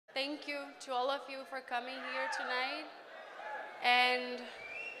Thank you to all of you for coming here tonight. And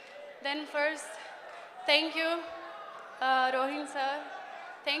then first, thank you, Rohin sir.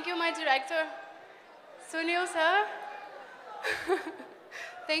 Thank you, my director, Suneel sir.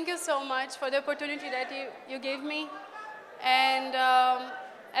 Thank you so much for the opportunity that you gave me. And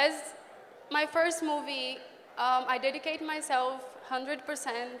as my first movie, I dedicate myself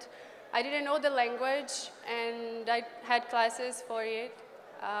 100%. I didn't know the language, and I had classes for it.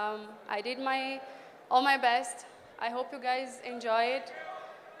 I did all my best. I hope you guys enjoy it.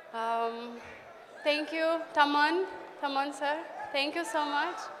 Thank you, Thaman sir. Thank you so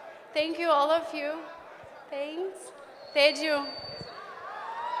much. Thank you, all of you. Thanks. Teju.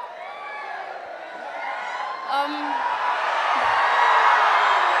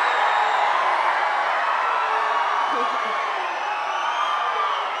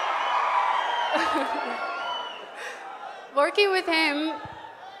 Working with him,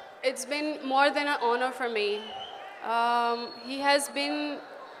 it's been more than an honor for me. He has been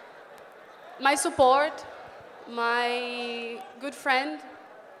my support, my good friend,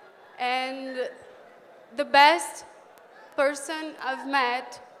 and the best person I've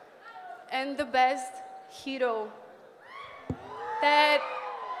met, and the best hero. That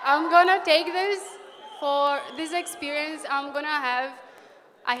I'm gonna take this experience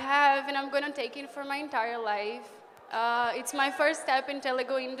I have, and I'm gonna take it for my entire life. It's my first step in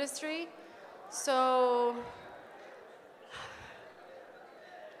Telugu industry, so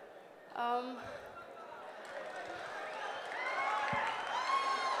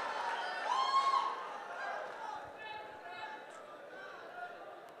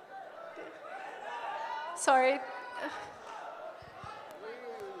sorry.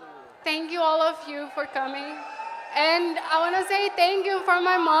 Thank you all of you for coming. And I want to say thank you for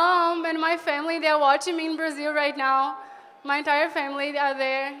my mom and my family. They are watching me in Brazil right now. My entire family are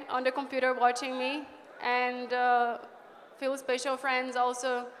there on the computer watching me. And few special friends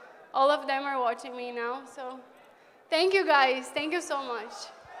also. All of them are watching me now. So thank you guys. Thank you so much.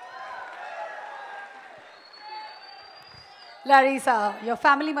 Larissa, your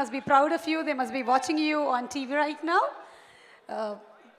family must be proud of you. They must be watching you on TV right now.